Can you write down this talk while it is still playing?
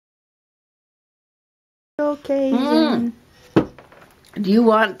occasion. Do you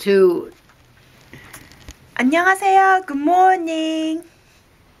want to? 안녕하세요. Good morning.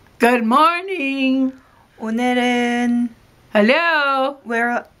 Good morning. 오늘은 Hello.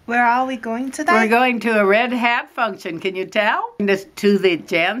 Where are we going today? We're going to a red hat function. Can you tell? To the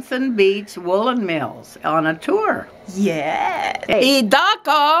Jansen Beach Woolen Mills on a tour. Yeah.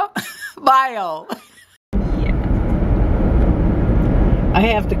 Idako bio. I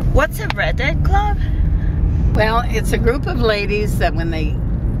have to. What's a Red Hat Club? Well, it's a group of ladies that when they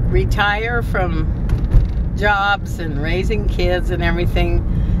retire from jobs and raising kids and everything,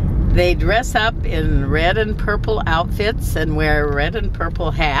 they dress up in red and purple outfits and wear red and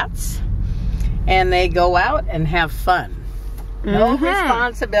purple hats, and they go out and have fun. No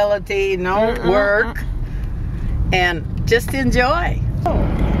responsibility, no work, and just enjoy.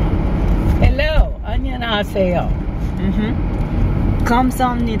 Hello, 안녕하세요.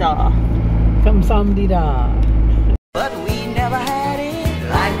 감사합니다. 감사합니다. But we never had it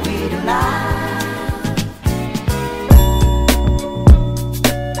like we do now.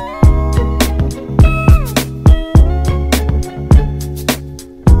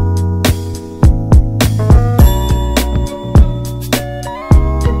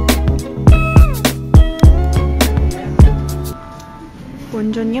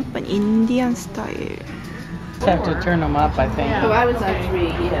 완전 예쁜 인디안 스타일. Have to turn them up, I think. Oh, I was actually,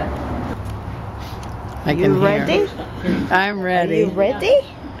 yeah. I You can ready? hear. I'm ready. Are you ready?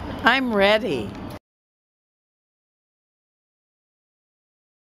 I'm ready.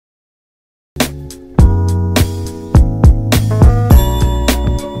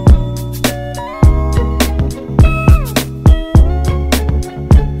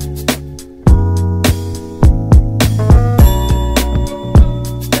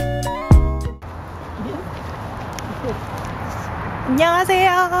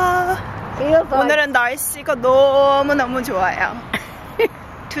 안녕하세요. 오늘은 날씨가 너무너무 좋아요.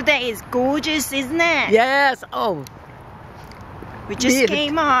 Today is gorgeous, isn't it? Yes. Oh, We just beautiful.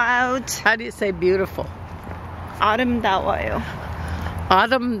 came out. how do you say beautiful? 아름다워요.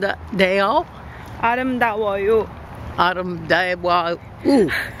 Autumndale? 아름다워요. Autumndale. Ooh.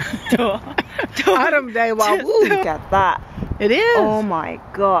 Autumndale. Look at that. It is. Oh my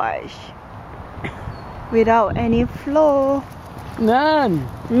gosh. Without any flow. None.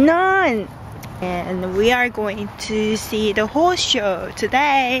 None. And we are going to see the horse show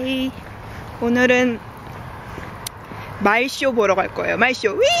today. 오늘은 말쇼 보러 갈 거예요.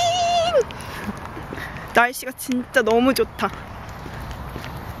 말쇼. 윙! 날씨가 진짜 너무 좋다.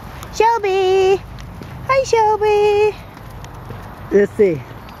 Shelby. Hi, Shelby. Let's see.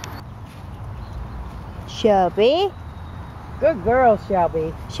 Shelby. Good girl,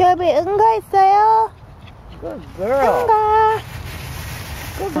 Shelby. Shelby 응가했어요? Good girl. 응가.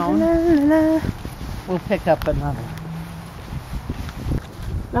 We'll pick up another.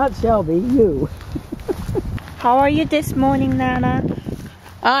 Not Shelby, you. How are you this morning, Nana?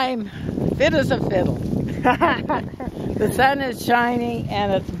 I'm fit as a fiddle. The sun is shining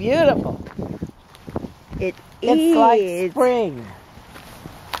and it's beautiful. It It's like spring.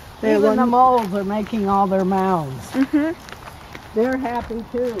 네, Even the 완- moles are making all their mounds. They're happy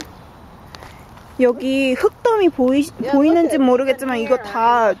too. 여기 흙덤이 보이는지 모르겠지만 이거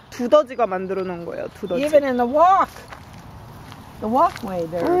다 두더지가 만들어 놓은 거예요. 두더지. Even in the walkway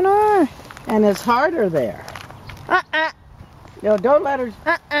there. I know. And it's harder there. No, don't let her.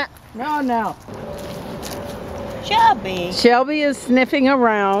 No. Shelby. Shelby is sniffing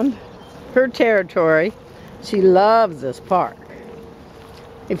around her territory. She loves this park.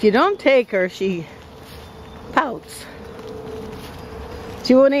 If you don't take her, she pouts.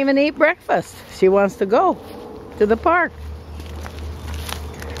 She won't even eat breakfast. She wants to go to the park.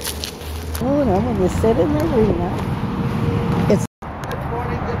 Oh, no, when you sit in the arena. It's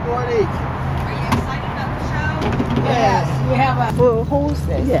Good morning. Are you excited about the show? yes, we have a For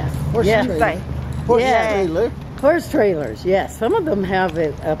horses. yes, Horse yes. trailer. Horse Yeah. Trailer Horse trailers. Yes, some of them have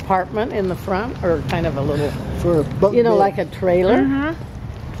an apartment in the front, or kind of a little, for a bunk you know, bed. like a trailer,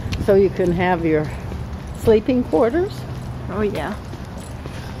 so you can have your sleeping quarters. Oh yeah.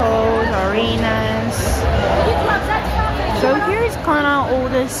 Arenas. So here's kind of all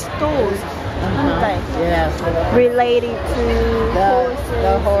the stores, aren't they? Yes, Related to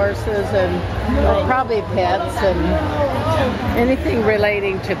the horses and probably pets and anything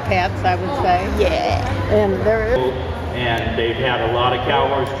relating to pets, I would say. Yeah. And there is. And they've had a lot of cow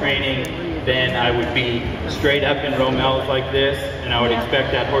horse training, then I would be straight up in Romel's like this, and I would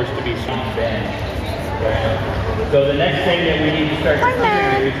expect that horse to be swinging bend. So the next thing that we need to start to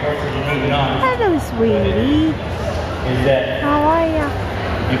do is horses are moving on. Hello, sweetie. Is that How are ya?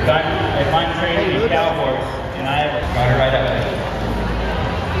 If I'm training a cow horse and I have got her right up.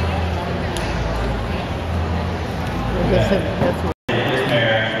 This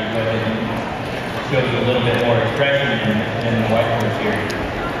mare actually shows a little bit more expression than the white horse here.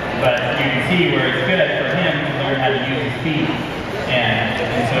 But you can see where it's good for him to learn how to use his feet. And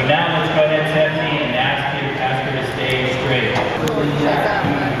so now let's go ahead, Stephanie, and ask her to stay straight.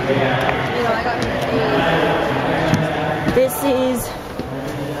 This is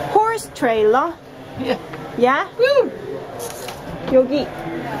horse trailer. Yeah. Yeah? Woo. 여기.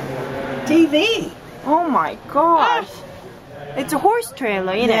 TV. Oh my gosh. It's a horse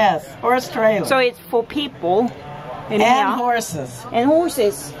trailer, isn't Yes, it? horse trailer. So it's for people. In and here. horses. And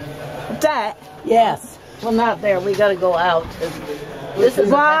horses. That. Yes. Well, not there. We got to go out. This is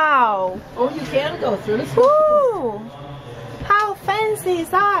Wow. oh, you can go through this. Woo! How fancy is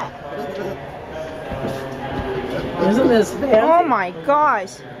that? Isn't this fancy? Oh my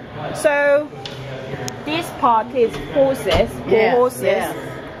gosh. So this part is horses. Yes, horses. yes.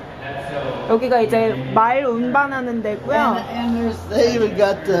 여기가 이제 말 운반하는 데고요. And there's They even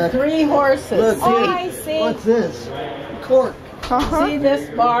got the. 3 horses. Look, Oh, see? I see. What's this? Cork. See this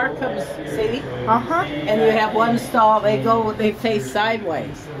bar comes, see? Uh-huh. And you have one stall, they face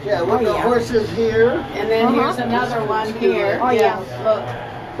sideways. Yeah, with the yeah. horses here. And then here's another one here. Oh, yeah. Look.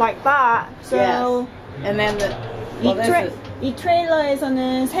 Like that. So Yes. And then the, well, this is, 이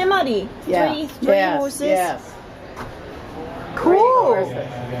트레일러에서는 3마리. yeah. Three Yes, horses. yes. Cool. Horses.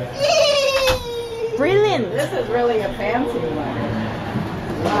 Brilliant. This is really a fancy one.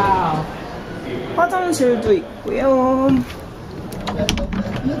 Wow. 화장실도 있고요.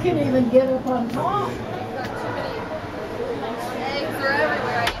 You can even get up on top.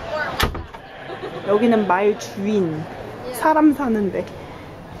 여기는 말 주인. 사람 사는데.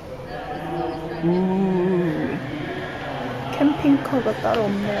 캠핑카가 따로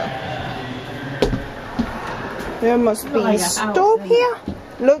없네요. There must be a stove here.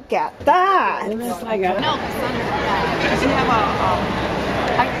 Look at that. And it's like a,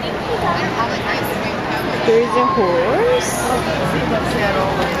 There's a horse.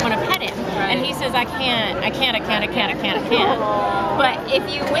 I want to pet him, and he says I can't. But if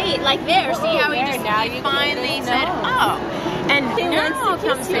you wait, like there, see how he just finally said, oh, and now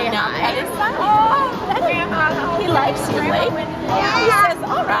come say hi. He likes you, wait. He says,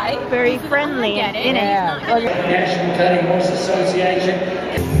 all right. Very friendly. Get it. Isn't it? National Cutting Horse Association.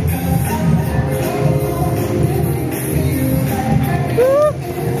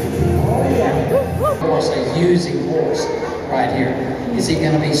 Horse, a using horse right here. Is he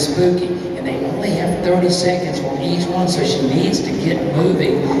going to be spooky? And they only have 30 seconds on each one, so she needs to get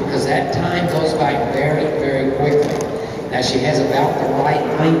moving because that time goes by very, very quickly. Now she has about the right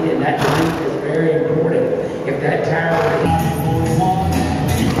length, and that length is very important. If that tire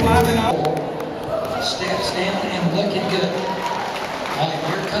steps down and looking good.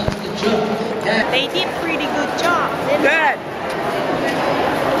 Here comes the jump. They did pretty good job. Good.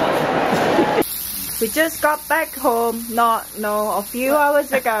 We just got back home, a few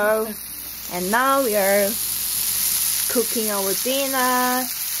hours ago, and now we are cooking our dinner.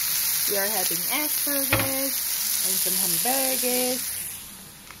 We are having Asperger's and some hamburgers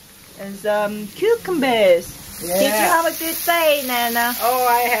and some cucumbers. Yeah. Did you have a good day, Nana? oh,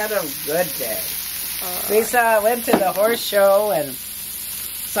 I had a good day. We went to the horse show and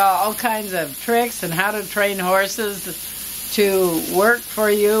saw all kinds of tricks and how to train horses to work for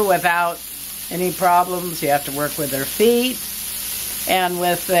you without any problems. You have to work with their feet and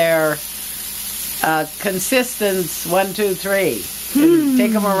with their consistence 1, 2, 3. And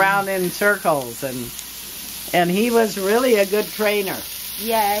take them around in circles, and he was really a good trainer.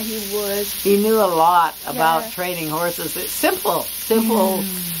 Yeah, he was. He knew a lot about training horses. It's simple,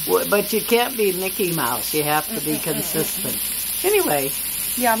 but you can't be Mickey Mouse. You have to be consistent. Anyway.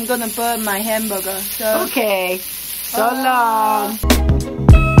 Yeah, I'm gonna burn my hamburger. So. Okay. So long.